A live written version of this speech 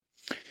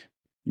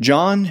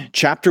John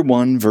chapter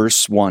 1,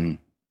 verse 1.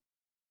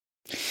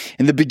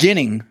 In the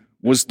beginning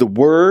was the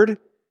Word,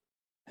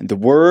 and the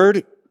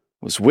Word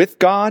was with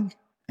God,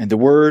 and the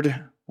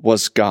Word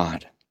was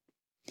God.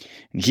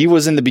 And he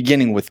was in the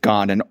beginning with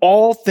God, and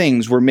all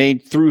things were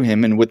made through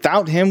him, and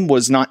without him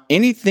was not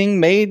anything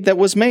made that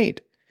was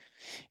made.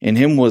 In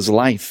him was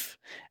life,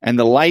 and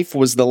the life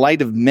was the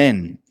light of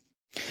men.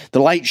 The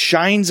light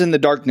shines in the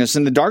darkness,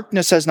 and the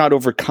darkness has not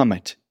overcome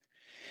it.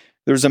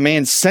 There was a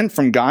man sent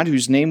from God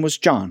whose name was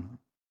John.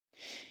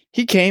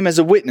 He came as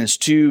a witness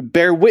to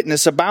bear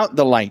witness about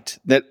the light,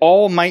 that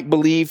all might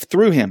believe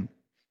through him.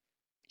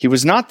 He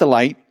was not the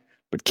light,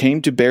 but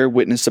came to bear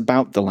witness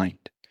about the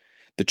light.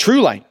 The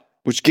true light,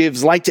 which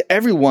gives light to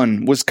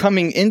everyone, was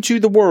coming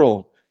into the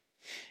world.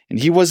 And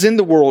he was in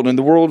the world, and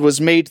the world was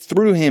made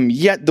through him,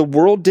 yet the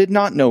world did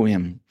not know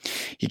him.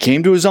 He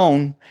came to his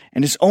own,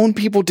 and his own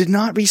people did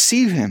not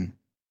receive him.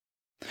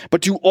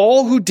 But to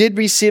all who did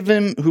receive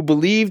him, who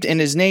believed in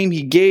his name,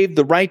 he gave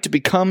the right to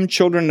become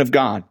children of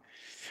God,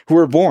 who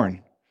were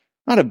born,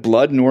 not of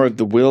blood, nor of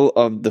the will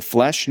of the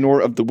flesh, nor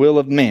of the will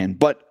of man,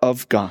 but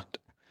of God.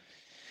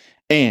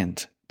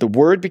 And the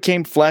Word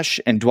became flesh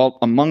and dwelt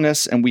among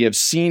us, and we have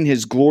seen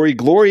his glory,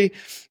 glory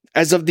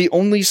as of the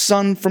only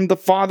Son from the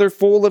Father,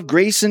 full of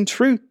grace and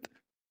truth.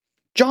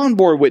 John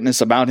bore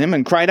witness about him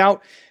and cried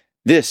out,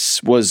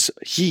 "This was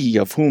he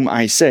of whom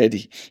I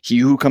said, he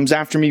who comes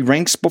after me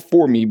ranks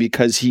before me,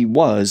 because he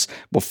was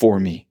before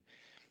me."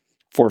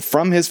 For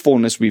from his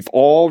fullness we've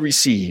all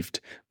received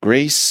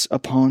grace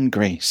upon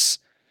grace.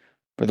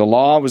 For the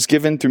law was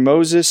given through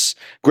Moses,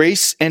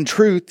 grace and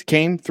truth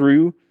came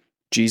through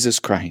Jesus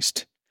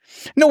Christ.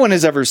 No one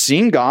has ever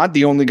seen God,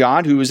 the only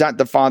God who is at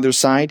the Father's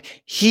side.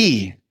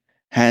 He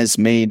has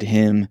made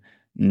him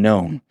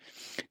known.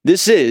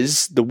 This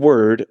is the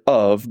word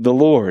of the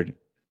Lord.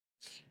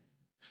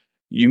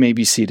 You may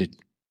be seated.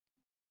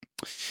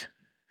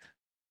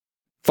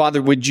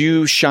 Father, would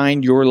you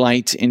shine your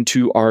light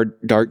into our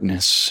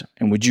darkness,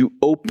 and would you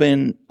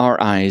open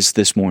our eyes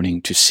this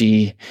morning to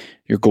see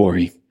your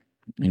glory?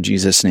 In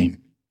Jesus'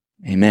 name,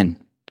 amen.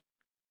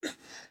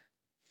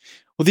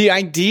 Well, the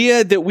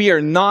idea that we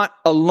are not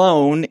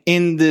alone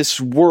in this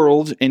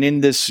world and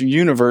in this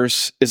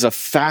universe is a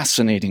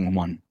fascinating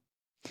one.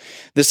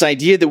 This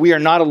idea that we are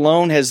not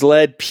alone has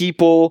led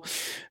people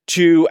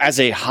to,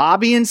 as a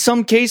hobby in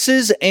some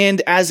cases,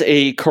 and as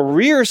a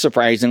career,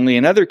 surprisingly,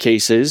 in other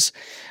cases,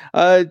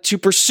 to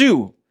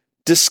pursue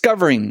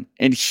discovering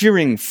and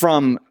hearing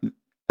from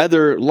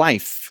other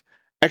life,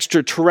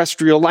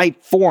 extraterrestrial life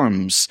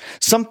forms,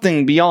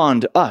 something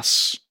beyond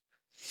us.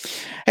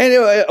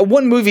 And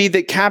one movie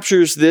that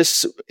captures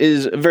this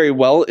is very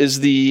well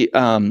is the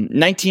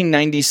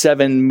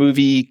 1997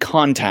 movie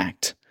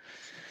Contact.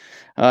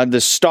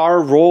 The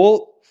star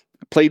role,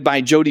 played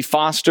by Jodie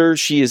Foster,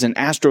 she is an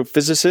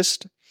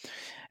astrophysicist.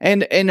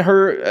 And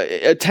her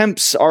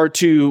attempts are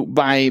to,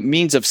 by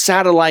means of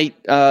satellite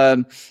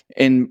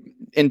and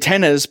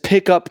antennas,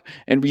 pick up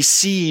and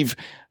receive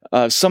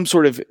some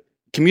sort of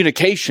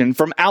communication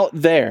from out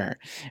there.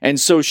 And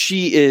so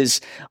she is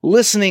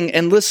listening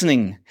and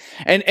listening.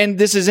 And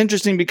this is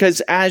interesting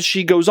because as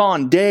she goes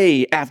on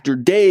day after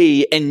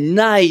day and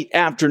night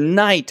after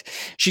night,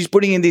 she's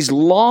putting in these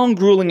long,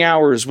 grueling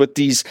hours with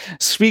these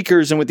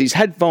speakers and with these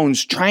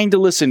headphones, trying to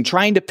listen,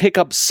 trying to pick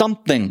up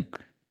something.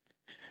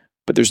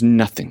 But there's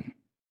nothing.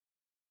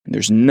 And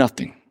there's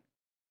nothing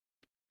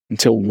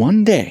until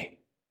one day,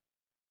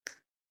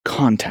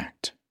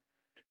 contact.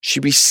 She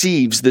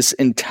receives this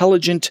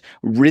intelligent,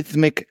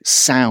 rhythmic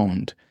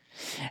sound.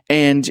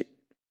 And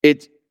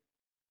it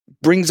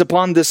brings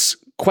upon this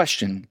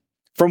question.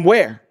 From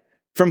where?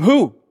 From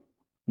who?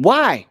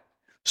 Why?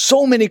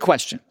 So many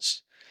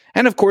questions.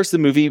 And of course, the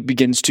movie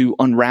begins to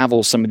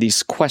unravel some of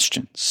these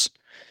questions.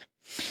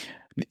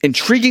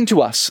 Intriguing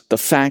to us, the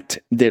fact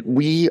that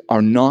we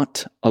are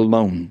not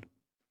alone.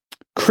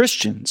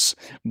 Christians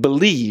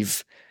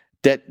believe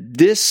that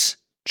this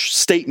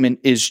statement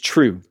is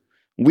true.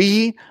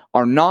 We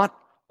are not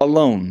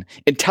alone.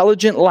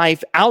 Intelligent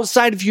life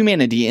outside of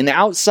humanity and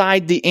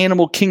outside the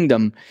animal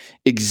kingdom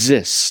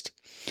exists.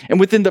 And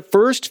within the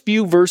first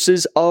few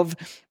verses of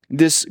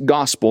this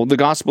gospel, the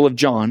Gospel of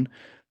John,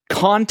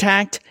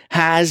 contact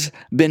has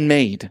been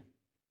made.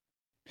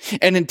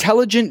 An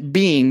intelligent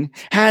being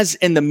has,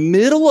 in the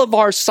middle of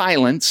our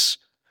silence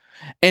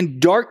and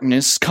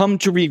darkness, come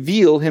to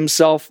reveal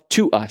himself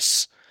to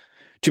us,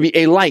 to be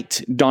a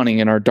light dawning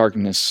in our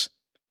darkness.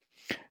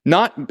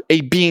 Not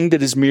a being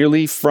that is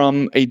merely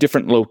from a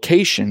different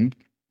location,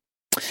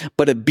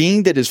 but a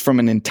being that is from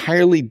an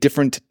entirely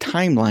different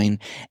timeline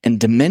and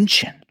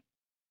dimension.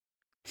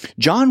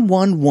 John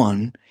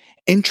 1:1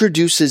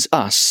 introduces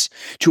us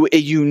to a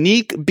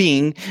unique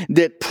being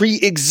that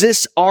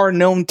pre-exists our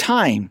known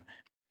time.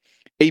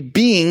 A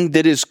being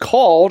that is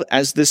called,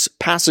 as this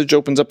passage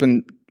opens up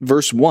in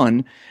verse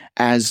 1,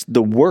 as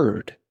the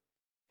Word.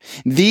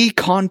 The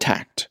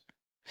contact.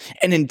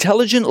 An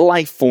intelligent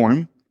life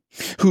form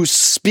who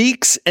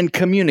speaks and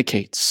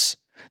communicates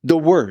the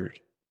Word.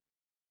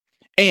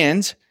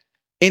 And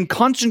in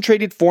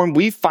concentrated form,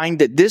 we find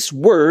that this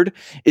word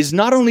is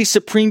not only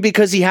supreme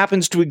because he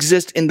happens to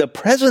exist in the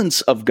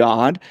presence of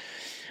God.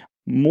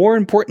 More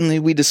importantly,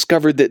 we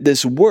discover that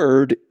this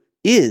word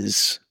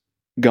is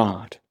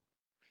God.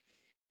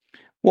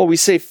 Well, we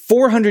say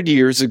 400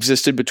 years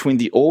existed between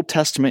the Old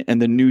Testament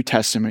and the New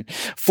Testament.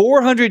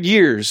 400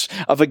 years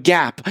of a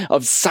gap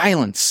of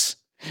silence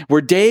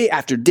where day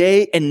after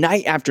day and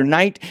night after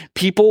night,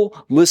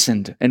 people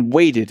listened and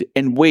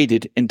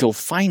waited until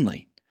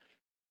finally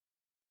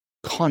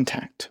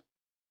contact.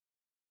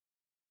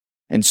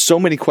 And so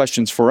many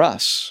questions for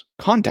us.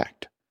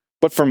 Contact.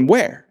 But from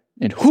where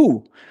and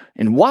who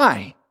and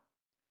why?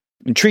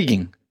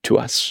 Intriguing to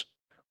us.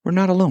 We're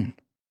not alone.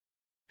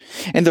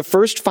 In the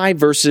first 5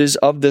 verses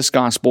of this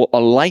gospel,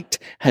 a light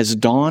has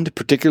dawned,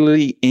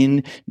 particularly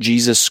in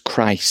Jesus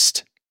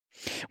Christ.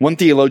 One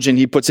theologian,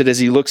 he puts it as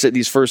he looks at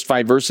these first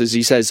 5 verses,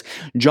 he says,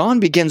 John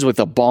begins with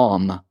a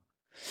bomb.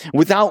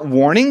 Without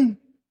warning,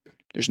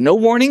 there's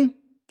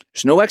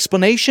no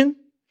explanation.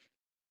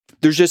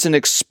 There's just an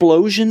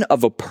explosion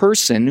of a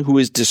person who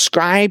is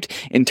described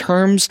in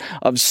terms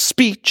of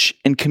speech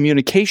and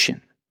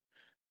communication.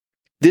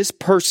 This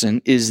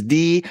person is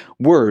the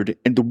Word,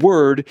 and the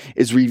Word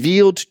is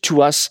revealed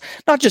to us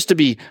not just to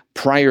be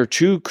prior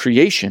to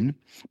creation,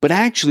 but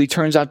actually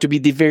turns out to be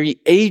the very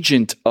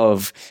agent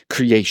of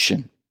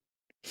creation.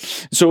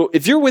 So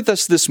if you're with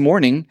us this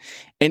morning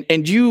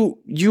and you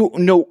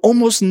know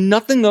almost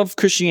nothing of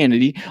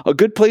Christianity, a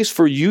good place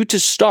for you to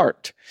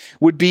start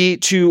would be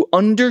to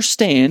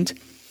understand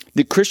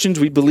that Christians,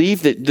 we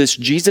believe that this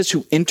Jesus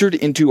who entered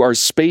into our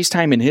space,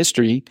 time, and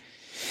history,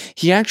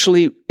 he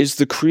actually is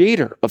the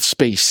creator of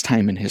space,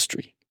 time, and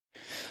history.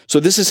 So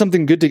this is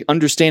something good to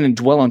understand and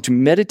dwell on, to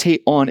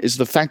meditate on, is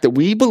the fact that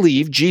we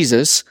believe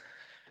Jesus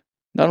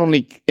not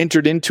only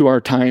entered into our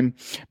time,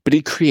 but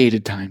he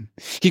created time.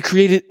 He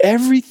created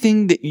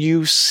everything that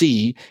you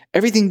see,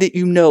 everything that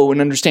you know and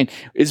understand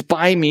is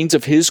by means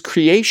of his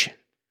creation.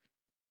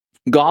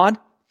 God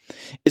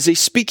is a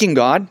speaking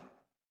God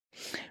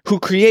who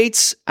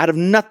creates out of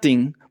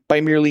nothing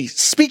by merely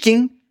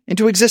speaking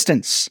into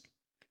existence.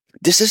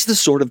 This is the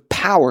sort of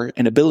power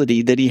and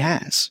ability that he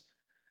has.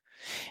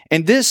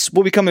 And this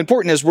will become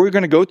important as we're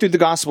going to go through the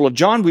Gospel of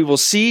John. We will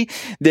see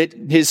that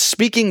his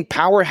speaking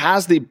power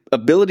has the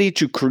ability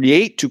to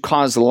create, to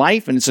cause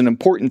life, and it's an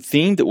important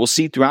theme that we'll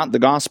see throughout the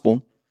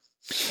Gospel.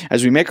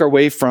 As we make our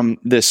way from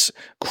this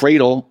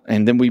cradle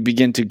and then we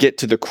begin to get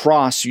to the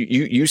cross,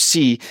 you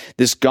see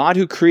this God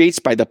who creates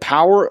by the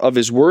power of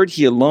his word.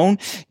 He alone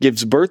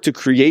gives birth to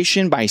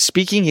creation by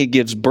speaking. He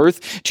gives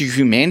birth to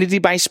humanity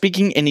by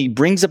speaking, and he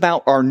brings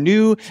about our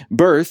new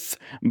birth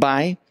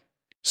by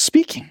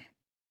speaking.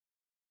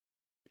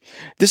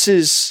 This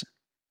is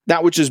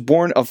that which is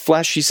born of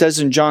flesh, he says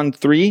in John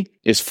 3,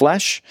 is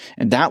flesh,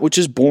 and that which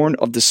is born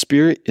of the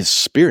Spirit is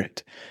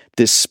spirit.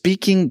 This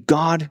speaking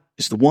God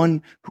is the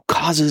one who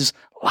causes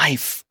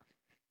life.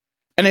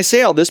 And I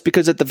say all this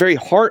because at the very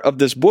heart of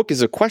this book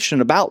is a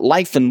question about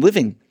life and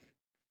living.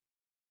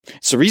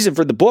 It's the reason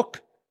for the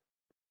book.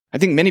 I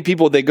think many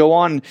people, they go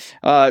on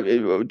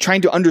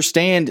trying to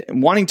understand,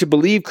 wanting to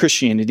believe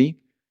Christianity.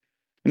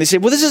 And they say,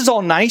 well, this is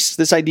all nice,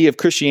 this idea of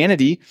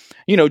Christianity.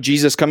 You know,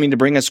 Jesus coming to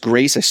bring us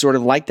grace. I sort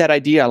of like that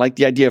idea. I like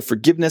the idea of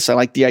forgiveness. I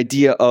like the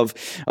idea of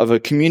a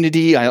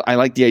community. I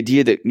like the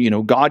idea that, you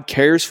know, God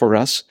cares for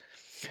us.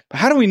 But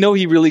how do we know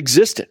he really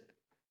existed?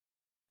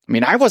 I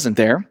mean, I wasn't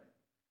there.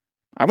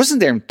 I wasn't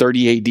there in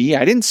 30 AD.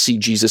 I didn't see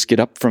Jesus get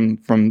up from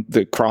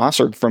the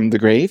cross or from the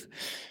grave.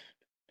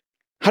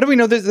 How do we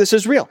know that this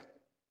is real?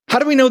 How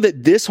do we know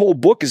that this whole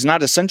book is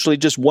not essentially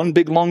just one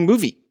big long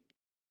movie?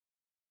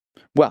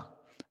 Well,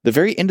 the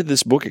very end of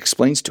this book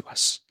explains to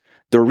us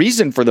the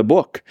reason for the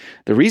book.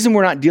 The reason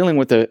we're not dealing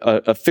with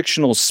a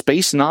fictional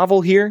space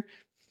novel here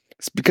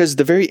is because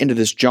the very end of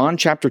this, John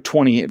chapter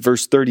 20 at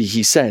verse 30,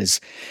 he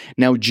says,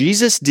 "Now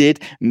Jesus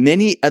did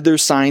many other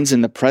signs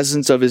in the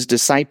presence of his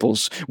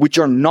disciples, which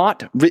are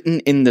not written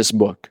in this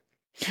book.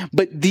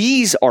 But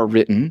these are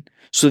written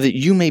so that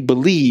you may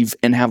believe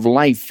and have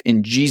life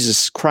in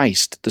Jesus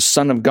Christ, the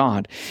Son of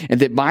God, and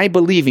that by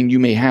believing you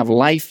may have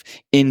life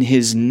in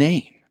his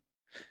name."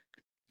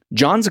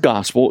 John's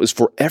gospel is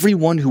for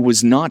everyone who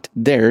was not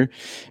there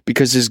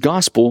because his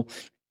gospel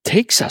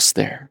takes us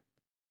there.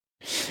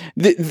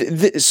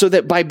 So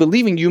that by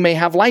believing you may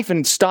have life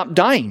and stop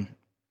dying.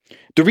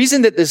 The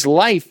reason that this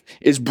life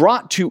is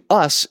brought to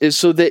us is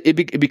so that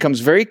it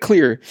becomes very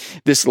clear.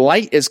 This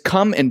light has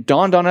come and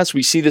dawned on us.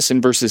 We see this in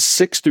verses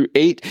 6 through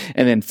 8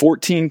 and then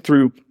 14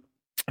 through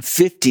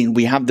 15.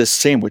 We have this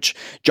sandwich.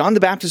 John the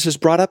Baptist is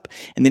brought up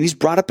and then he's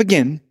brought up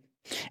again.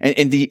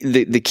 And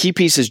the key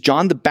piece is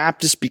John the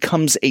Baptist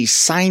becomes a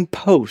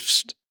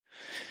signpost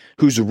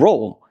whose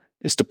role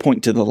is to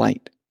point to the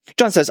light.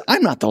 John says,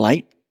 I'm not the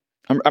light.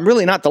 I'm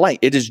really not the light.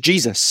 It is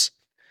Jesus.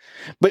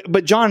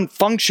 But John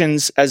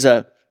functions as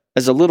a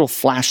little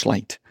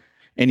flashlight,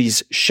 and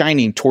he's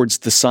shining towards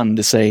the sun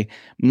to say,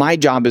 my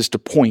job is to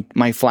point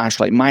my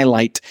flashlight, my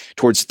light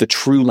towards the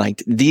true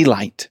light, the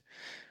light,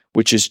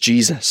 which is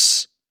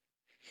Jesus.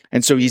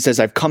 And so he says,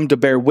 I've come to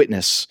bear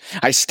witness.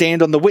 I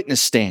stand on the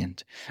witness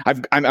stand.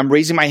 I'm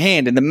raising my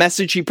hand. And the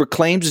message he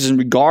proclaims is in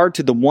regard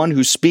to the one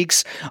who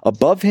speaks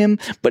above him,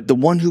 but the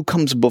one who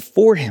comes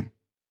before him.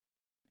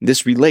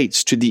 This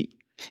relates to the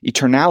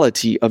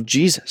eternality of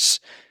Jesus,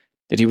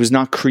 that he was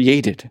not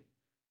created.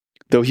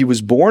 Though he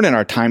was born in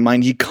our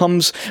timeline, he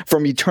comes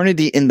from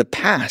eternity in the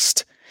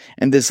past.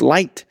 And this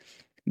light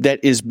that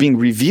is being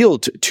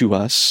revealed to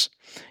us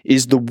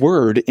is the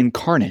Word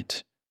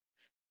incarnate.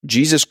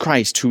 Jesus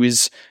Christ, who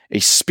is a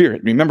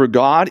spirit. Remember,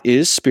 God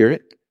is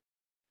spirit.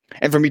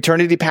 And from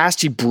eternity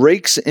past, he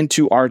breaks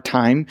into our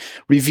time,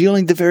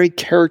 revealing the very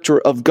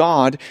character of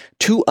God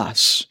to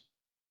us,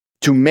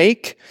 to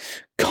make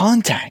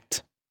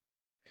contact.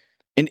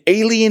 An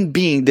alien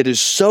being that is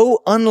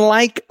so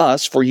unlike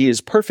us, for he is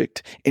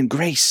perfect in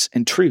grace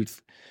and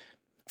truth,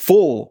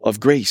 full of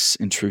grace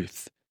and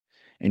truth.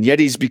 And yet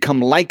he's become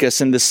like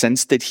us in the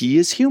sense that he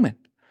is human.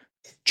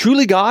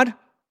 Truly God,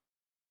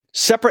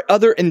 separate,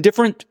 other, and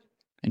different,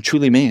 and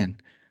truly man,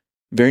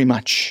 very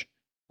much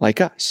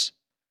like us.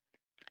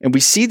 And we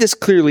see this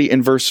clearly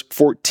in verse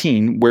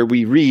 14, where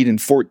we read in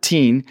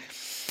 14,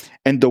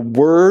 and the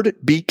Word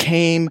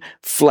became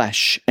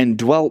flesh and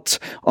dwelt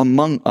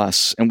among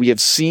us, and we have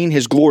seen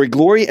his glory,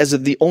 glory as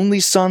of the only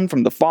Son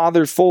from the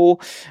Father,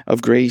 full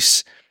of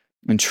grace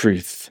and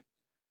truth.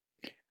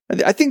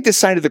 I think this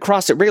side of the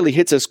cross, it rarely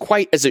hits us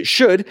quite as it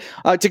should,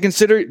 to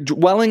consider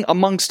dwelling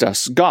amongst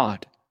us,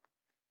 God.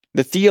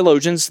 The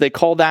theologians, they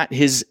call that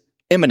his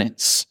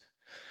immanence.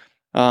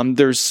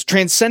 There's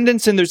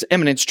transcendence and there's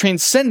immanence.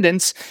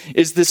 Transcendence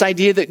is this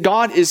idea that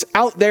God is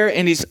out there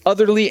and he's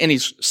otherly and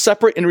he's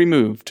separate and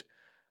removed.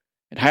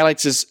 It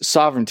highlights his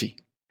sovereignty.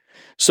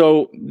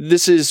 So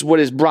this is what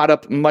is brought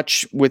up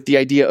much with the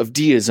idea of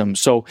deism.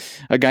 So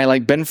a guy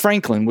like Ben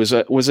Franklin was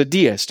a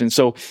deist. And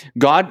so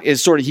God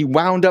is he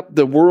wound up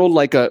the world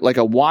like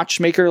a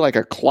watchmaker, like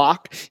a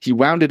clock. He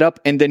wound it up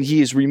and then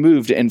he is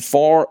removed and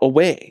far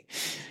away.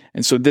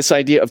 And so this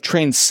idea of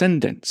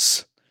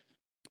transcendence.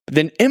 But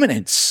then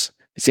immanence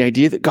is the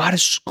idea that God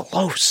is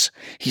close.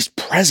 He's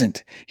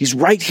present. He's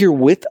right here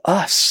with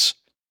us.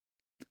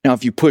 Now,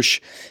 if you push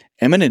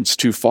immanence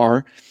too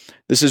far,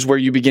 this is where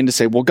you begin to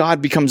say, well,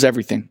 God becomes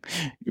everything.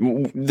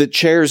 The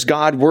chair's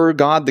God, we're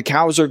God, the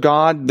cows are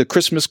God, the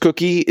Christmas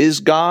cookie is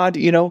God.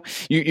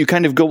 You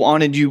kind of go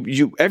on and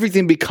you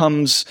everything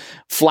becomes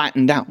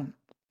flattened down.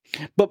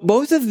 But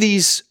both of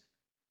these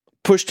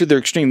pushed to their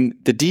extreme,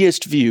 the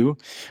deist view,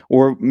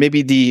 or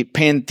maybe the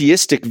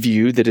pantheistic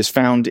view that is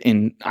found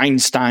in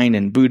Einstein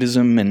and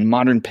Buddhism and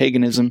modern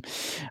paganism,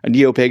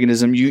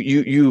 neo-paganism,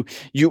 you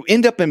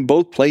end up in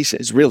both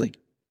places, really.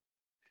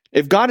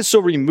 If God is so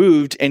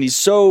removed and he's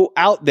so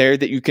out there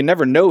that you can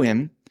never know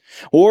him,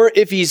 or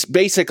if he's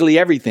basically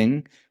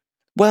everything,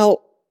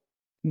 well,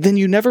 then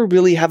you never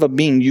really have a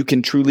being you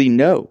can truly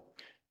know.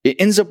 It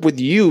ends up with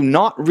you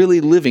not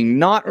really living,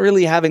 not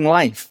really having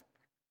life.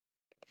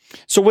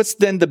 So what's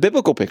then the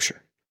biblical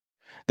picture?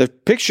 The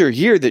picture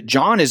here that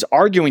John is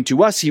arguing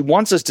to us, he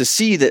wants us to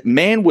see that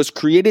man was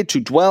created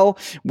to dwell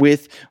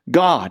with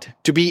God,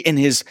 to be in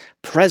his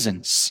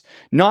presence.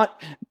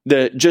 Not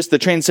just the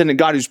transcendent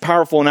God who's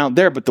powerful and out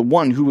there, but the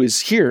one who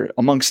is here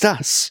amongst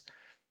us.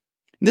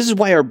 This is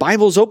why our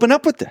Bibles open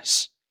up with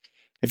this.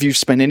 If you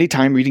spend any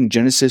time reading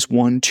Genesis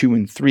 1, 2,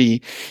 and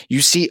 3, you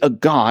see a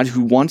God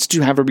who wants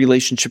to have a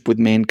relationship with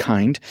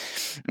mankind.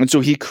 And so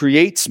he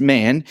creates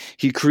man,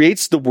 he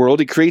creates the world,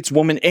 he creates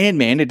woman and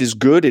man. It is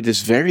good, it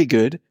is very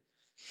good.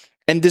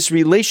 And this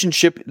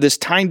relationship, this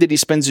time that he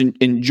spends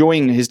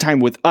enjoying his time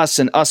with us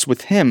and us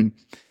with him.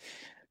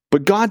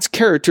 But God's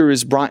character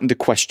is brought into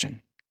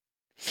question.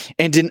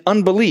 And in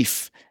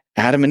unbelief,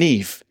 Adam and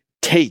Eve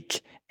take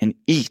and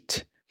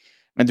eat.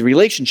 And the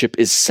relationship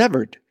is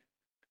severed.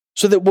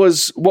 So that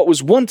what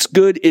was once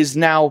good is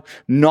now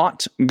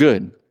not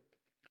good.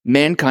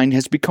 Mankind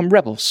has become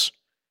rebels.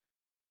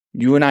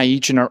 You and I,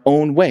 each in our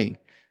own way,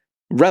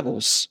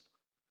 rebels.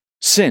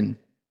 Sin,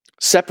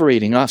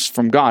 separating us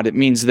from God. It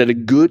means that a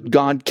good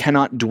God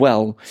cannot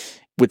dwell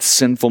with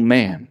sinful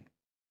man.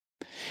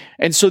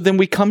 And so then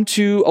we come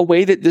to a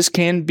way that this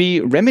can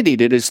be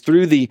remedied. It is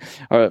through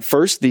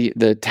first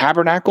the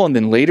tabernacle, and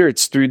then later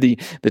it's through the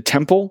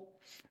temple,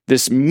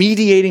 this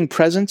mediating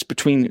presence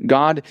between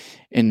God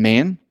and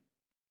man.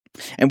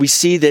 And we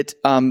see that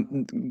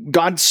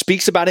God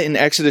speaks about it in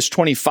Exodus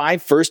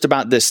 25, first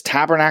about this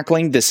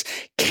tabernacling, this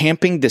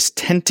camping, this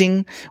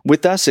tenting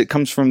with us. It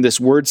comes from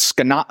this word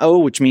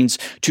skenao, which means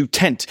to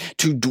tent,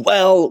 to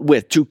dwell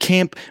with, to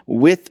camp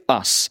with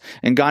us.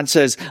 And God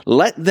says,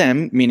 let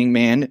them, meaning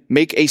man,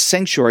 make a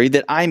sanctuary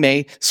that I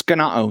may,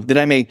 skenao, that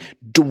I may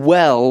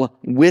dwell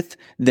with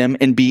them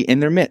and be in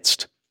their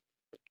midst.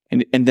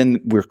 And then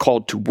we're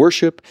called to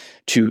worship,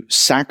 to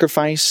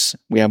sacrifice.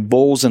 We have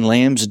bulls and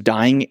lambs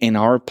dying in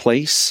our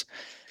place.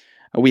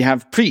 We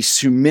have priests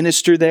who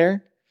minister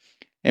there.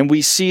 And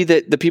we see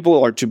that the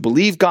people are to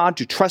believe God,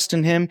 to trust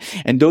in him.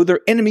 And though their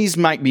enemies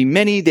might be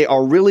many, they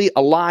are really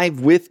alive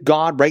with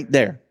God right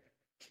there.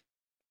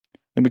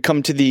 And we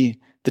come to the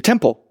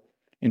temple,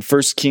 in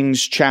 1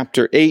 Kings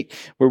chapter 8,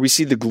 where we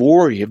see the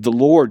glory of the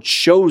Lord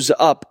shows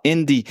up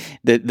in the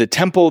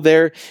temple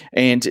there,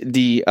 and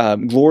the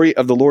glory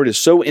of the Lord is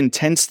so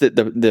intense that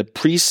the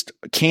priest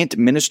can't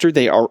minister.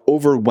 They are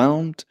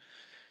overwhelmed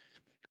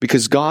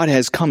because God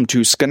has come to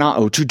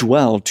skenao, to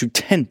dwell, to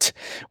tent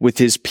with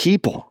his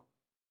people.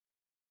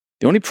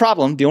 The only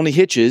problem, the only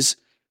hitch is,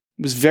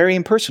 it was very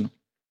impersonal.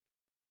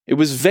 It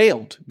was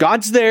veiled.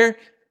 God's there,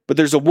 but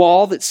there's a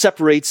wall that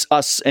separates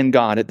us and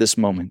God at this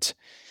moment.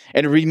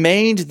 And it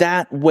remained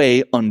that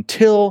way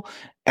until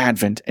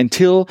Advent,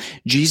 until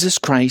Jesus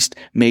Christ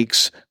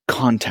makes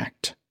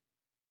contact.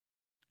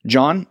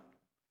 John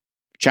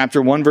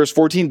chapter 1, verse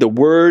 14, the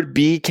Word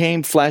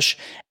became flesh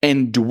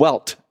and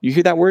dwelt. You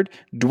hear that word?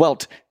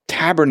 Dwelt,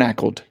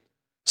 tabernacled,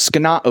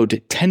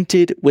 skenaoed,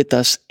 tented with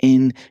us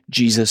in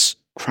Jesus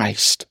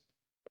Christ.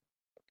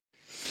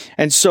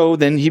 And so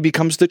then he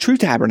becomes the true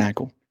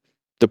tabernacle,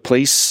 the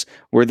place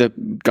where the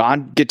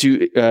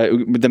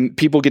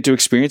people get to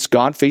experience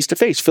God face to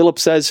face. Philip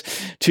says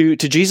to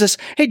Jesus,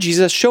 "Hey,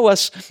 Jesus, show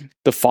us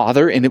the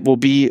Father, and it will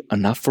be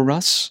enough for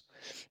us."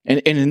 And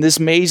in this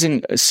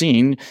amazing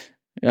scene,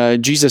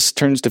 Jesus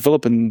turns to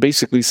Philip and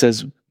basically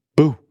says,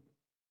 "Boo,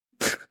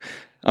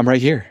 I'm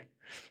right here.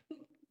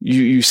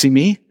 You see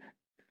me?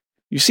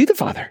 You see the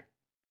Father.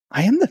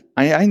 I am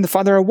the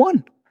Father are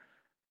one."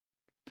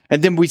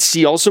 And then we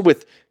see also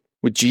with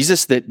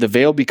Jesus that the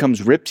veil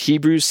becomes ripped.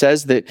 Hebrews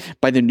says that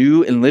by the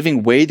new and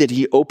living way that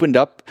he opened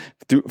up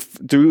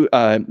through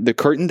the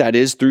curtain, that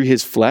is, through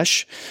his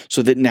flesh,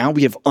 so that now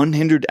we have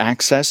unhindered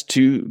access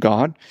to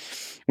God.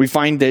 We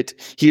find that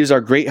he is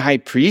our great high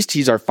priest.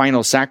 He's our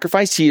final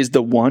sacrifice. He is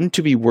the one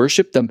to be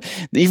worshipped.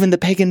 Even the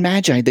pagan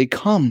magi, they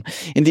come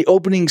in the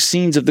opening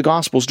scenes of the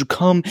Gospels to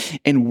come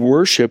and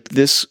worship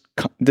this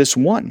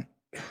one.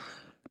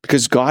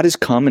 Because God has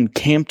come and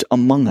camped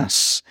among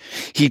us.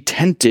 He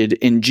tented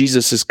in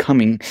Jesus'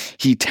 coming.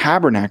 He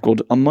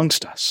tabernacled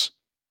amongst us.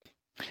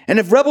 And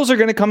if rebels are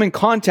going to come in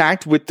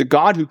contact with the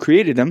God who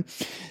created them,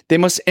 they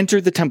must enter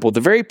the temple,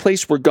 the very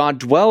place where God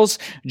dwells,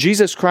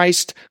 Jesus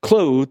Christ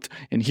clothed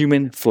in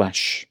human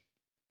flesh.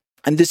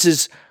 And this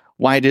is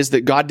why it is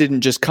that God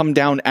didn't just come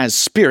down as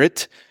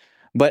spirit,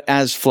 but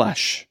as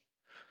flesh,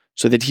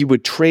 so that he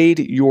would trade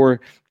your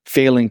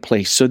failing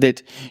place, so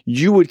that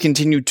you would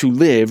continue to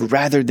live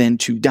rather than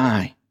to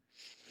die,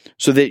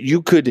 so that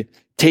you could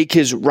take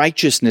his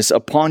righteousness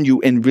upon you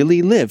and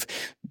really live.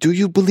 Do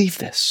you believe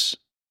this?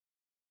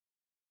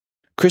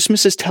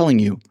 Christmas is telling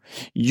you,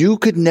 you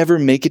could never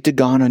make it to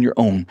God on your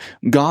own.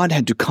 God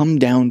had to come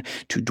down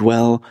to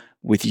dwell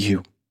with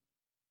you.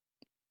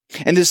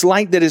 And this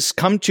light that has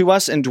come to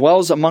us and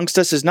dwells amongst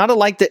us is not a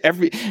light that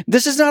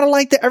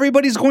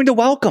everybody's going to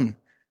welcome.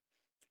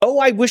 Oh,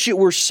 I wish it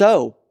were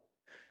so.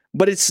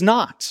 But it's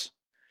not.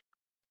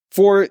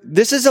 For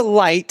this is a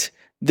light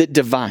that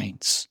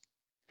divides.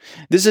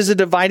 This is a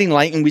dividing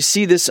light, and we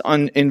see this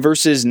in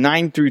verses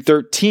 9 through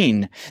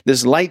 13.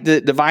 This light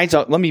that divides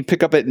out. Let me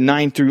pick up at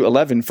 9 through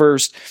 11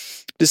 first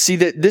to see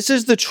that this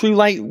is the true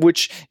light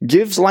which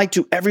gives light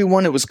to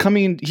everyone. He was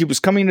coming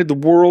into the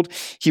world.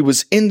 He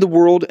was in the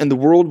world, and the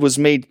world was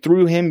made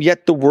through him,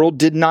 yet the world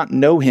did not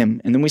know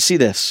him. And then we see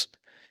this.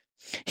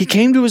 He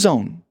came to his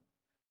own,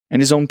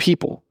 and his own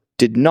people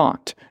did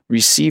not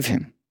receive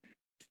him.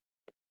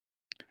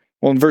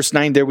 Well, in verse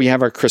 9 there we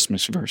have our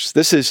Christmas verse.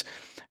 This is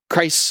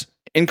Christ's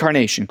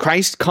incarnation.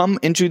 Christ come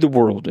into the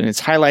world, and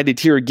it's highlighted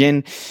here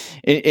again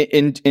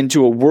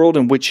into a world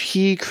in which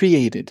he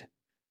created.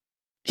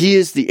 He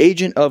is the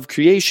agent of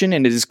creation,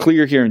 and it is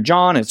clear here in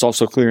John. It's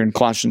also clear in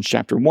Colossians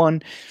chapter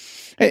 1.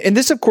 And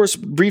this, of course,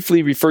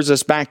 briefly refers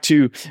us back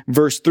to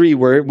verse 3,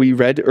 where we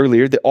read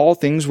earlier that all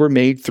things were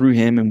made through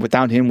him, and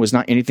without him was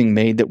not anything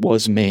made that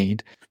was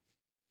made.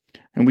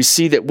 And we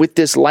see that with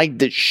this light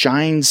that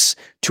shines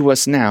to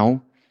us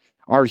now,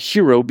 our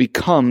hero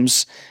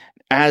becomes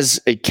as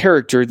a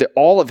character that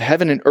all of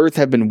heaven and earth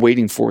have been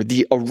waiting for,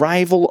 the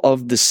arrival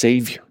of the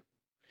Savior.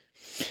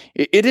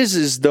 It is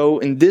as though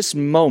in this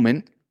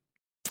moment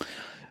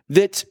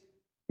that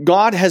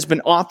God has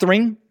been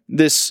authoring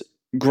this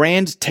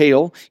grand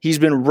tale. He's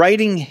been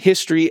writing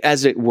history,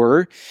 as it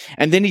were,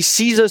 and then he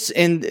sees us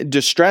in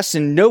distress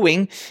and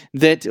knowing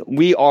that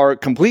we are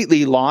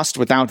completely lost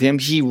without him.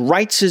 He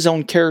writes his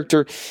own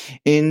character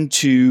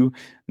into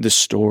the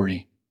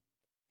story.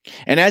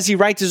 And as he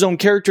writes his own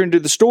character into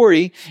the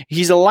story,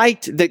 he's a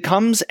light that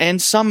comes and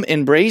some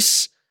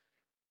embrace,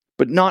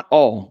 but not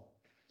all.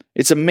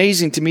 It's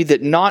amazing to me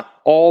that not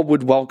all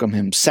would welcome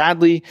him.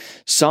 Sadly,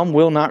 some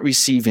will not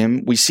receive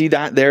him. We see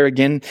that there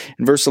again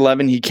in verse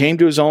 11. He came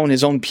to his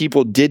own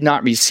people did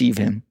not receive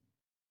him.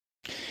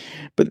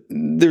 But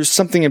there's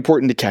something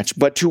important to catch.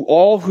 But to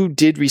all who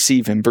did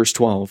receive him, verse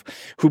 12,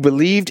 who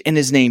believed in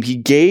his name, he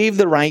gave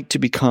the right to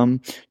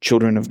become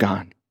children of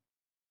God,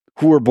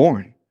 who were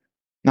born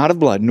not of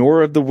blood,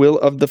 nor of the will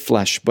of the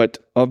flesh, nor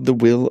of the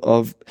will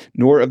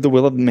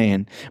of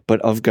man, but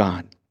of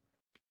God.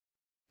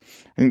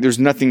 I think there's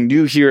nothing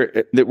new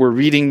here that we're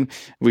reading.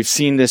 We've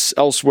seen this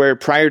elsewhere.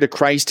 Prior to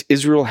Christ,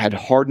 Israel had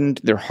hardened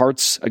their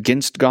hearts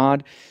against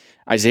God.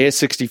 Isaiah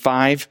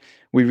 65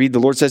 we read the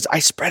Lord says, I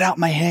spread out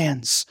my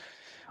hands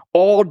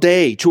all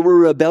day to a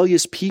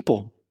rebellious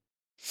people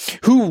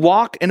who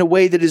walk in a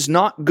way that is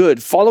not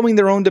good, following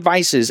their own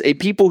devices, a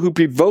people who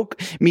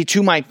provoke me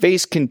to my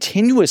face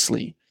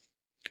continuously.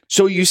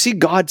 So you see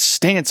God's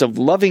stance of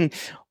loving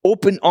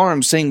open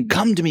arms saying,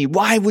 come to me.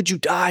 Why would you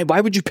die?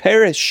 Why would you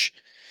perish?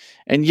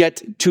 And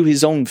yet to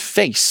his own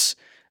face,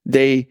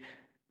 they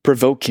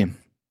provoke him.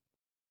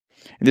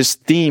 This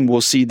theme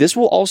we'll see, this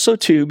will also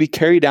too be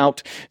carried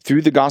out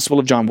through the Gospel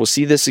of John. We'll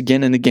see this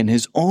again and again.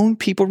 His own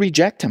people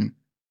reject him.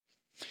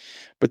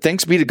 But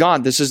thanks be to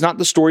God, this is not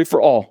the story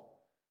for all.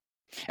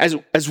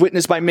 As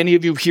witnessed by many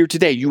of you here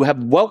today, you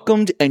have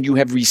welcomed and you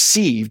have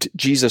received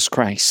Jesus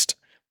Christ.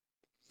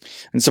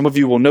 And some of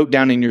you will note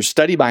down in your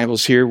study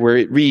Bibles here where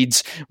it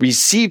reads,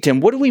 received him.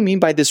 What do we mean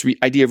by this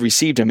idea of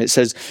received him? It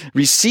says,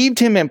 received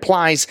him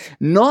implies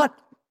not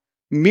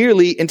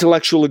merely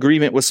intellectual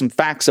agreement with some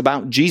facts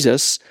about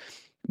Jesus,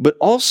 but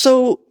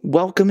also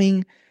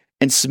welcoming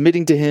and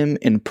submitting to him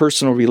in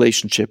personal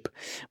relationship.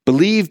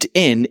 Believed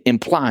in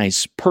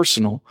implies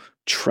personal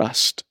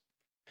trust.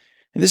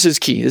 And this is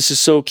key. This is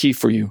so key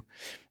for you.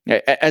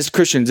 As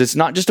Christians, it's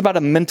not just about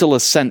a mental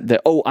assent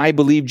that, oh, I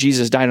believe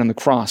Jesus died on the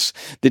cross.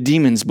 The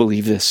demons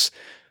believe this.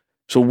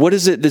 So what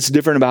is it that's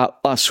different about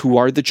us who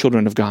are the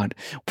children of God?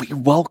 We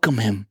welcome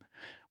him.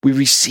 We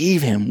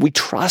receive him. We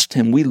trust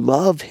him. We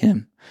love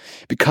him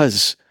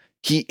because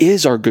he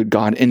is our good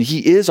God and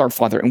he is our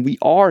Father and we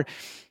are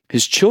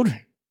his children.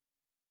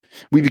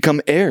 We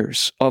become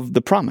heirs of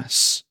the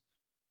promise.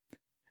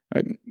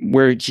 Right?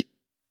 Where,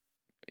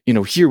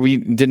 here we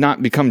did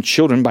not become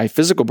children by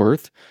physical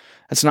birth.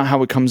 That's not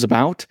how it comes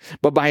about,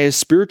 but by a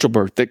spiritual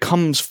birth that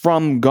comes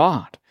from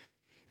God.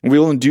 We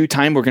will in due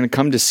time, we're going to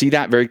come to see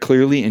that very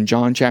clearly in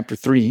John chapter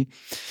 3.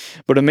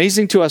 But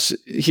amazing to us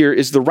here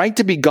is the right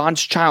to be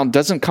God's child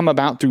doesn't come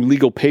about through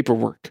legal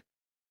paperwork.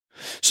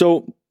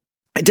 So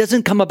it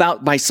doesn't come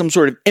about by some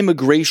sort of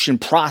immigration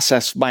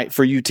process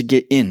for you to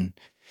get in.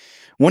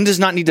 One does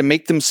not need to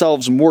make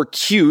themselves more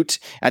cute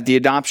at the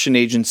adoption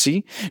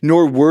agency,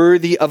 nor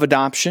worthy of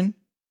adoption.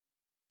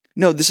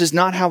 No, this is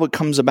not how it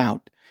comes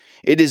about.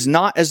 It is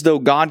not as though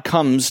God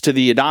comes to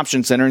the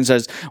adoption center and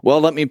says,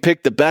 well, let me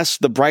pick the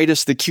best, the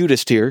brightest, the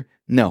cutest here.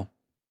 No.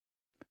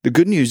 The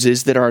good news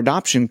is that our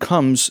adoption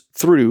comes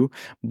through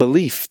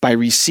belief by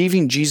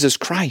receiving Jesus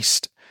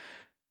Christ.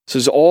 This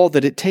is all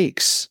that it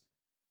takes.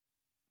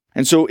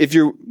 And so if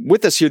you're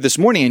with us here this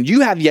morning and you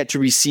have yet to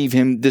receive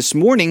him this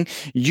morning,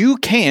 you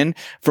can,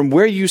 from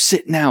where you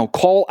sit now,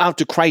 call out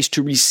to Christ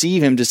to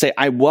receive him, to say,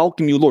 I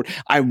welcome you, Lord.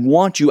 I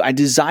want you. I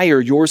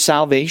desire your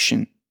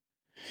salvation.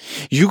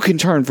 You can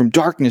turn from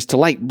darkness to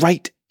light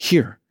right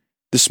here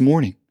this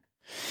morning.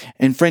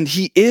 And friend,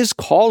 he is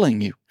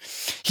calling you.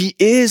 He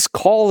is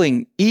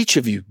calling each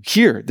of you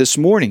here this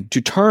morning to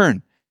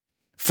turn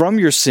from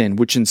your sin,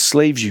 which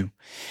enslaves you,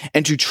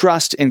 and to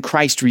trust in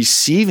Christ,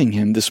 receiving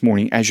him this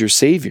morning as your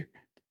Savior.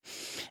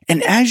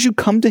 And as you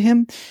come to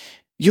him,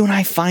 you and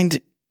I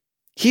find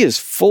he is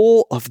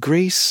full of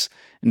grace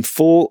and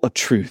full of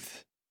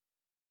truth.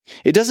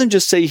 It doesn't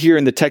just say here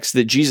in the text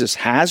that Jesus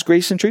has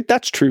grace and truth.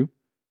 That's true.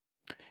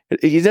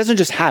 He doesn't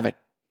just have it.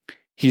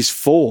 He's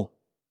full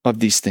of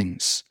these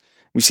things.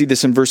 We see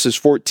this in verses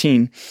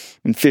 14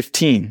 and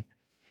 15.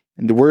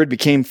 And the Word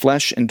became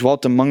flesh and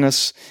dwelt among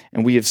us,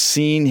 and we have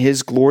seen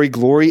his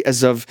glory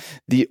as of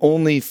the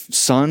only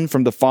Son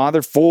from the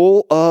Father,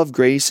 full of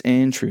grace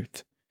and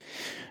truth.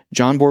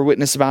 John bore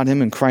witness about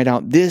him and cried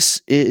out,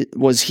 this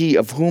was he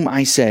of whom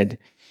I said,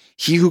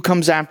 he who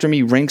comes after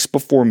me ranks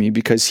before me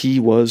because he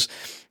was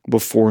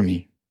before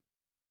me.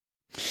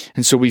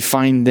 And so we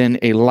find then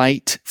a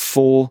light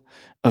full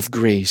of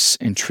grace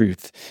and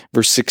truth.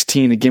 Verse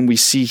 16, again, we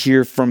see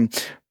here from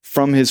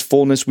his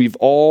fullness, we've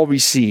all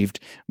received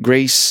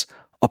grace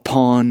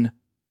upon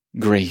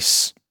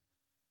grace.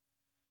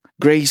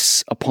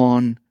 Grace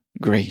upon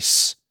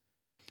grace.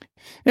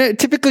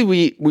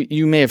 Typically,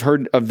 you may have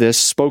heard of this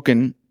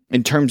spoken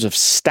in terms of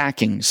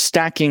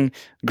stacking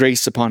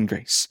grace upon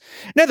grace.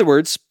 In other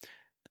words,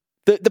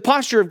 the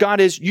posture of God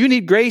is you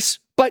need grace,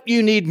 but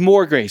you need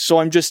more grace. So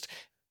I'm just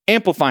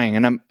amplifying,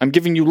 and I'm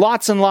giving you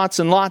lots and lots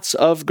and lots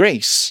of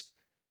grace.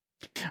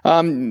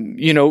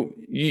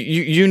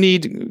 You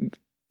need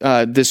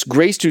this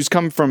grace to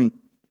come from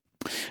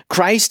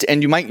Christ,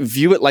 and you might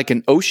view it like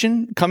an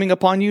ocean coming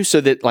upon you,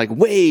 so that like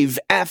wave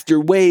after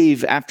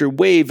wave after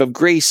wave of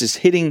grace is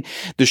hitting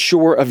the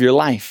shore of your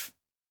life.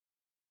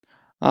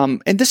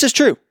 And this is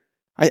true.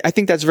 I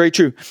think that's very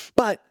true.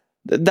 But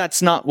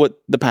that's not what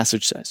the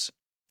passage says.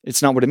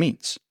 It's not what it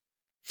means.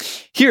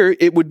 Here,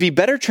 it would be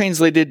better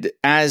translated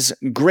as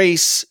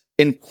grace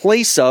in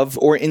place of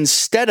or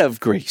instead of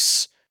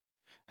grace.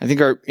 I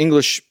think our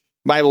English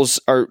Bibles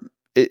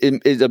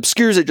it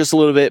obscures it just a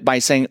little bit by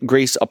saying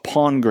grace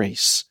upon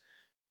grace.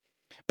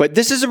 But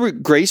this is a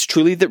grace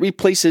truly that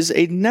replaces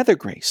another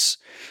grace.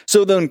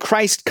 So when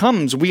Christ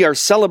comes, we are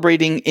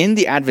celebrating in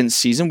the Advent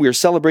season, we are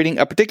celebrating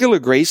a particular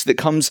grace that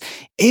comes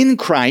in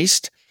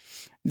Christ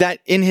that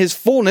in his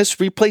fullness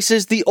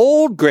replaces the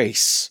old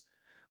grace.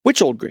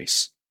 Which old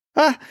grace?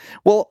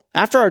 Well,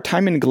 after our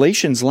time in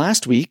Galatians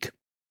last week,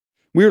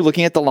 we were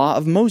looking at the law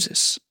of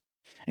Moses.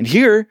 And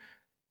here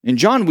in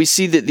John, we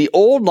see that the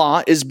old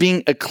law is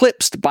being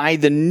eclipsed by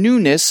the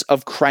newness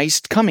of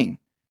Christ coming.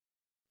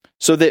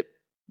 So that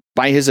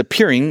by his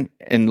appearing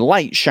and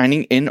light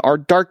shining in our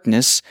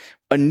darkness,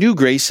 a new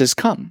grace has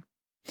come.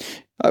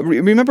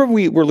 Remember,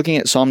 we were looking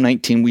at Psalm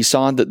 19. We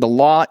saw that the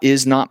law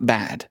is not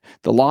bad.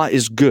 The law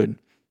is good.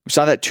 We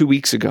saw that 2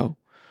 weeks ago.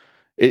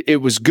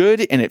 It was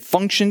good and it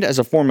functioned as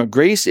a form of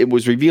grace. It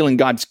was revealing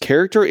God's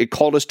character. It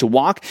called us to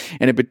walk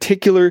in a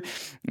particular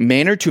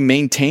manner to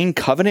maintain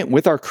covenant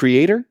with our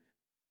Creator.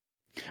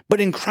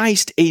 But in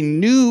Christ, a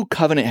new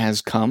covenant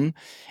has come,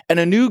 and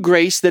a new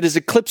grace that has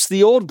eclipsed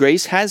the old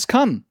grace has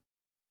come.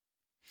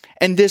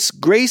 And this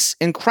grace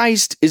in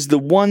Christ is the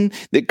one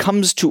that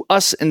comes to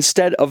us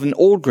instead of an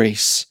old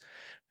grace.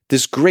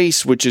 This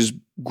grace which is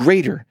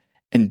greater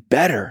and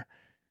better.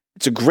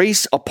 It's a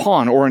grace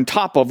upon or on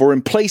top of or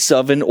in place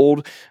of an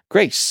old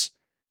grace.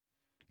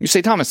 You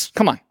say, Thomas,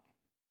 come on.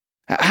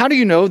 How do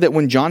you know that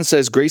when John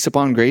says grace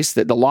upon grace,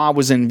 that the law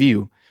was in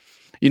view?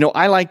 You know,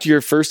 I liked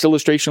your first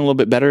illustration a little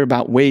bit better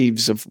about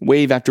wave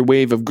after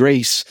wave of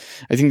grace.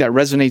 I think that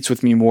resonates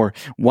with me more.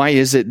 Why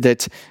is it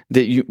that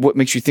what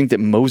makes you think that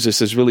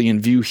Moses is really in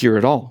view here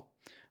at all?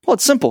 Well,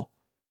 it's simple.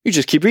 You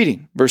just keep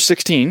reading. Verse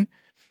 16,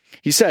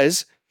 he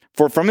says,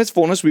 for from his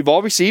fullness we've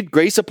all received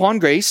grace upon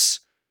grace,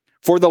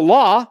 for the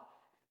law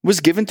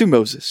was given through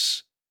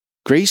Moses,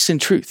 grace and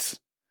truth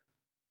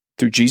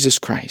through Jesus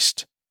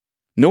Christ.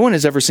 No one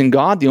has ever seen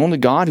God, the only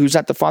God who's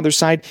at the Father's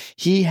side.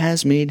 He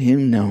has made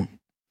him known.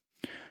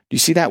 Do you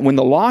see that? When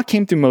the law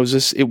came through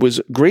Moses, it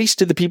was grace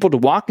to the people to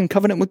walk in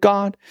covenant with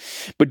God.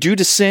 But due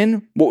to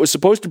sin, what was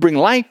supposed to bring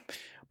life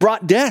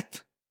brought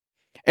death.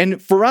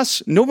 And for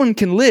us, no one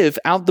can live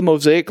out the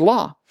Mosaic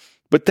law.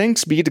 But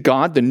thanks be to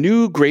God, the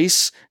new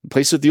grace in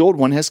place of the old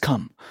one has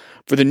come.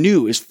 For the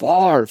new is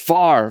far,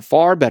 far,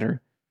 far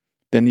better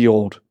than the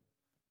old.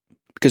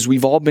 Because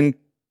we've all been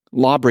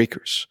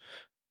lawbreakers,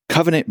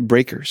 covenant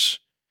breakers.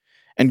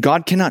 And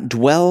God cannot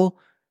dwell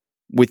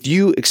with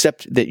you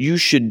except that you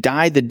should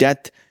die the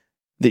death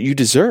that you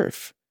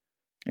deserve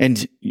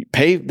and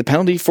pay the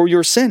penalty for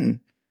your sin.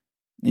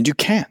 And you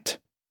can't.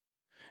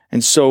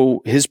 And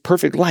so his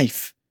perfect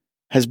life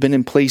has been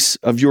in place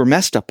of your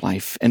messed up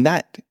life. And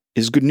that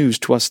is good news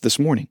to us this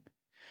morning.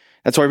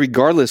 That's why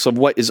regardless of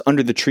what is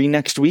under the tree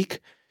next week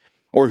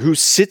or who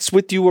sits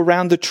with you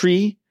around the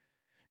tree,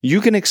 you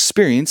can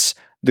experience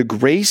the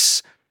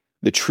grace,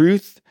 the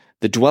truth,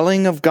 the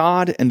dwelling of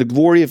God, and the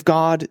glory of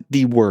God,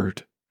 the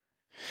Word.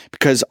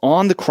 Because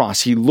on the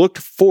cross, he looked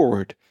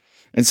forward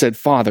and said,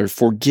 Father,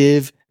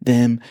 forgive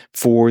them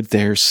for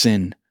their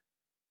sin.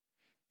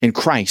 In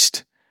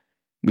Christ,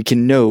 we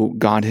can know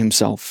God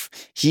himself.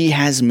 He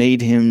has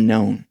made him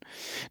known.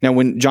 Now,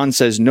 when John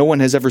says no one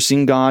has ever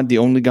seen God, the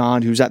only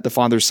God who's at the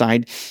Father's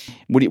side,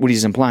 what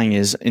he's implying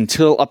is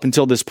up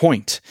until this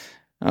point.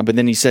 But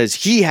then he says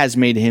he has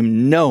made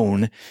him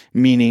known,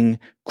 meaning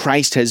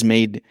Christ has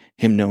made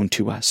him known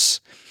to us.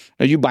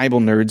 Now, you Bible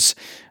nerds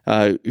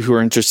who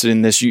are interested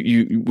in this,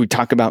 we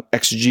talk about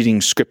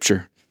exegeting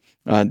Scripture.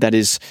 That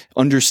is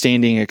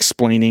understanding,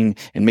 explaining,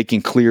 and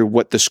making clear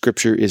what the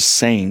Scripture is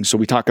saying. So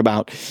we talk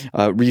about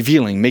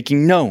revealing,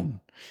 making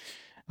known.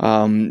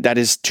 That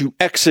is to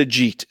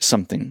exegete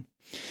something.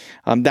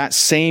 That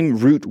same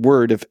root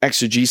word of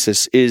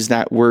exegesis is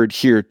that word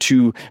here,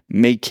 to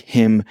make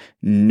him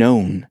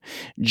known.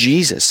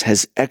 Jesus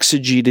has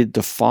exegeted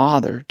the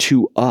Father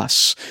to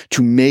us,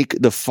 to make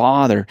the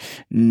Father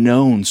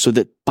known, so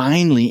that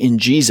finally in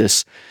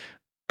Jesus,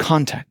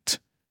 contact,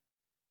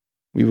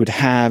 we would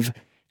have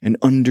an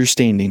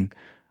understanding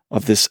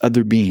of this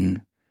other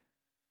being.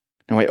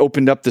 Now, I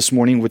opened up this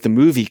morning with the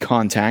movie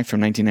Contact from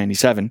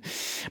 1997,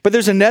 but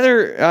there's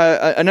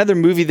another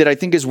movie that I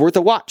think is worth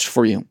a watch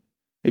for you.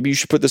 Maybe you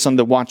should put this on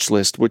the watch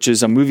list, which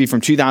is a movie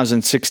from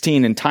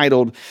 2016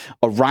 entitled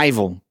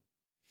Arrival.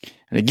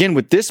 And again,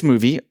 with this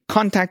movie,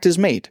 contact is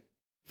made.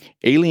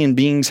 Alien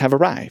beings have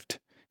arrived.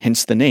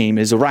 Hence the name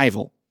is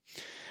Arrival.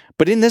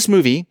 But in this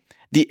movie,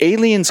 the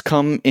aliens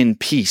come in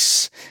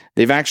peace.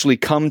 They've actually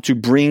come to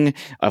bring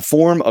a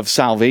form of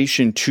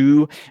salvation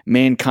to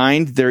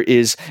mankind. There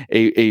is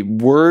a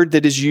word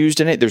that is used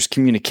in it. There's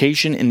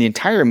communication. And the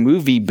entire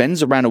movie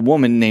bends around a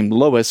woman named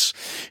Lois,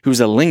 who's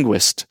a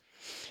linguist.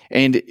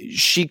 And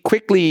she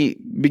quickly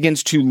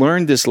begins to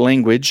learn this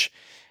language,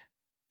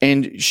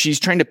 and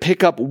she's trying to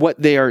pick up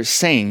what they are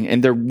saying.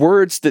 And their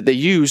words that they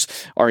use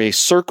are a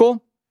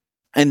circle,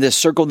 and the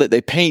circle that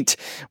they paint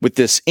with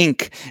this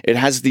ink, it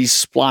has these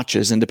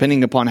splotches. And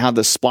depending upon how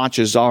the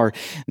splotches are,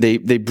 they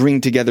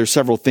bring together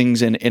several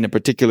things in a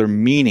particular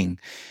meaning.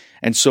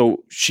 And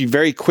so she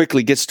very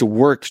quickly gets to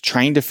work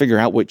trying to figure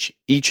out what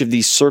each of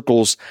these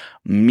circles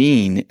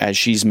mean as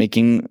she's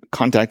making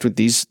contact with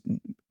these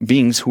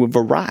beings who have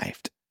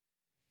arrived.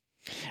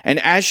 And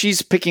as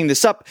she's picking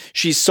this up,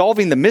 she's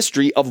solving the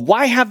mystery of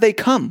why have they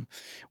come?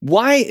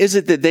 Why is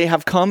it that they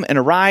have come and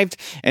arrived?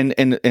 And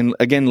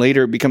again,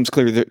 later it becomes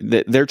clear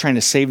that they're trying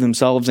to save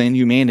themselves and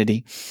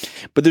humanity.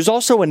 But there's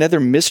also another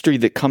mystery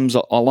that comes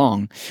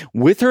along.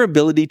 With her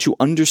ability to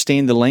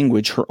understand the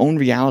language, her own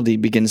reality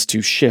begins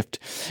to shift,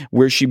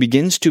 where she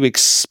begins to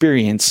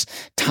experience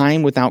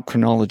time without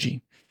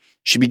chronology.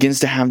 She begins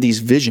to have these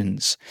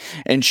visions,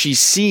 and she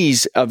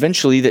sees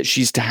eventually that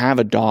she's to have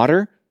a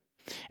daughter,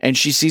 and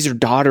she sees her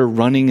daughter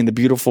running in the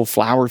beautiful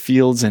flower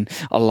fields and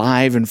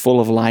alive and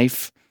full of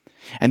life.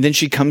 And then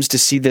she comes to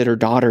see that her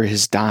daughter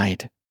has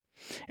died,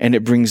 and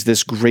it brings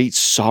this great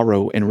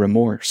sorrow and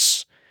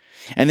remorse.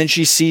 And then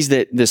she sees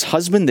that this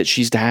husband that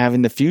she's to have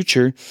in the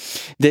future,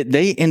 that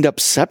they end up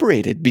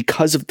separated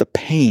because of the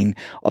pain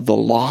of the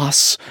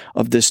loss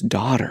of this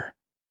daughter.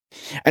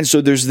 And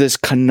so there's this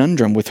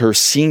conundrum with her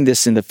seeing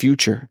this in the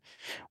future.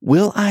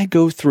 Will I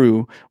go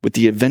through with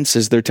the events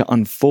as they're to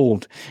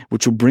unfold,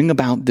 which will bring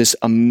about this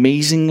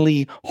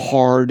amazingly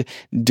hard,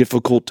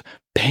 difficult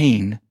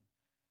pain,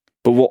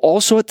 but will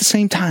also at the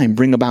same time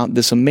bring about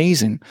this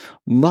amazing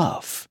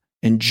love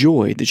and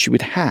joy that she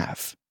would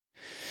have?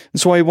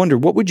 And so I wonder,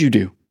 what would you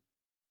do?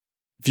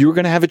 If you were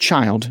going to have a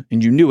child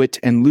and you knew it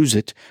and lose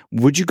it,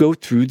 would you go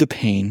through the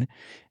pain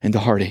and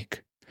the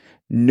heartache,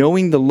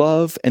 knowing the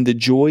love and the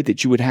joy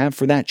that you would have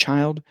for that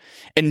child,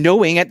 and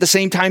knowing at the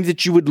same time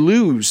that you would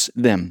lose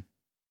them,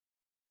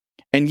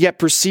 and yet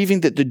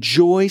perceiving that the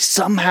joy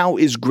somehow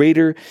is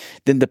greater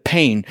than the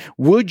pain?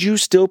 Would you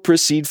still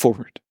proceed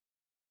forward?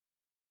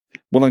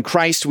 Well, in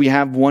Christ, we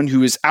have one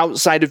who is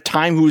outside of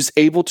time, who is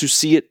able to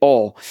see it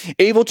all,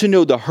 able to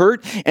know the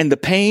hurt and the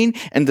pain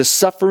and the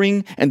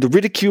suffering and the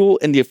ridicule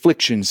and the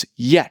afflictions.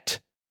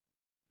 Yet,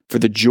 for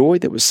the joy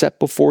that was set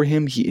before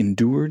him, he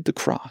endured the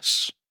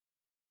cross.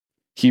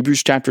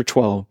 Hebrews chapter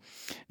 12.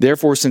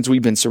 Therefore, since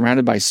we've been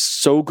surrounded by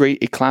so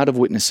great a cloud of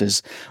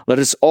witnesses, let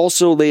us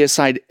also lay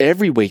aside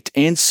every weight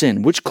and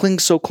sin which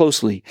clings so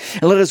closely,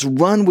 and let us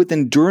run with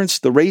endurance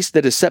the race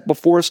that is set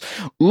before us,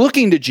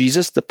 looking to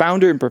Jesus, the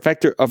founder and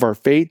perfecter of our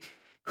faith,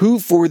 who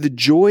for the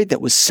joy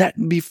that was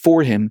set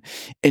before him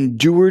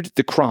endured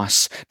the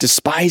cross,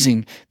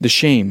 despising the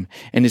shame,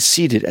 and is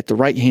seated at the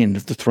right hand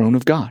of the throne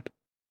of God.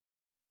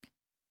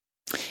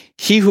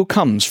 He who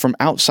comes from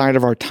outside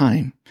of our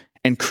time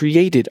and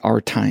created our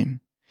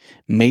time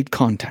made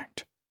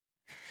contact.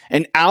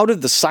 And out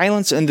of the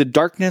silence and the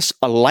darkness,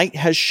 a light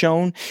has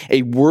shone,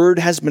 a word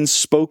has been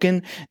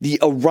spoken, the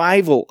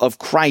arrival of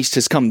Christ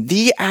has come.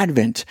 The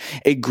Advent,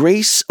 a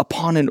grace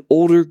upon an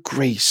older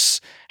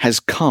grace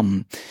has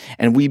come,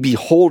 and we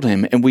behold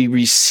him and we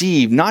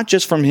receive not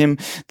just from him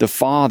the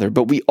Father,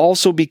 but we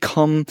also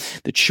become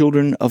the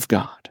children of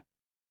God.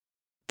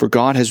 For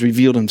God has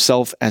revealed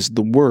himself as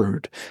the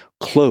Word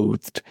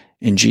clothed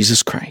in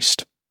Jesus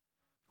Christ.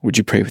 Would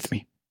you pray with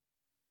me?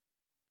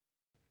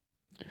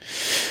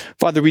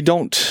 Father, we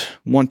don't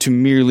want to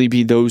merely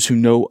be those who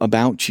know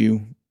about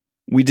you.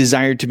 We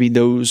desire to be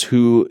those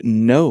who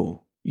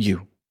know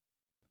you.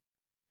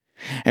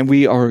 And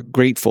we are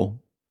grateful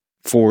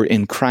for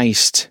in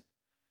Christ,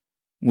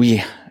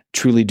 we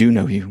truly do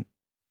know you.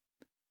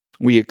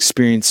 We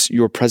experience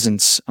your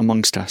presence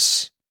amongst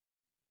us.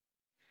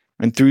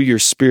 And through your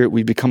Spirit,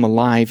 we become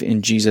alive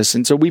in Jesus.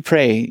 And so we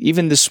pray,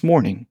 even this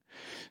morning,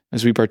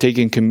 as we partake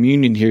in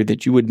communion here,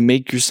 that you would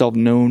make yourself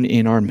known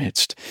in our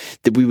midst,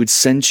 that we would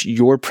sense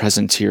your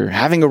presence here,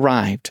 having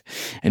arrived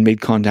and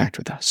made contact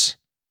with us.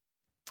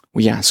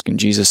 We ask in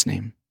Jesus'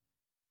 name.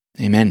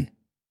 Amen.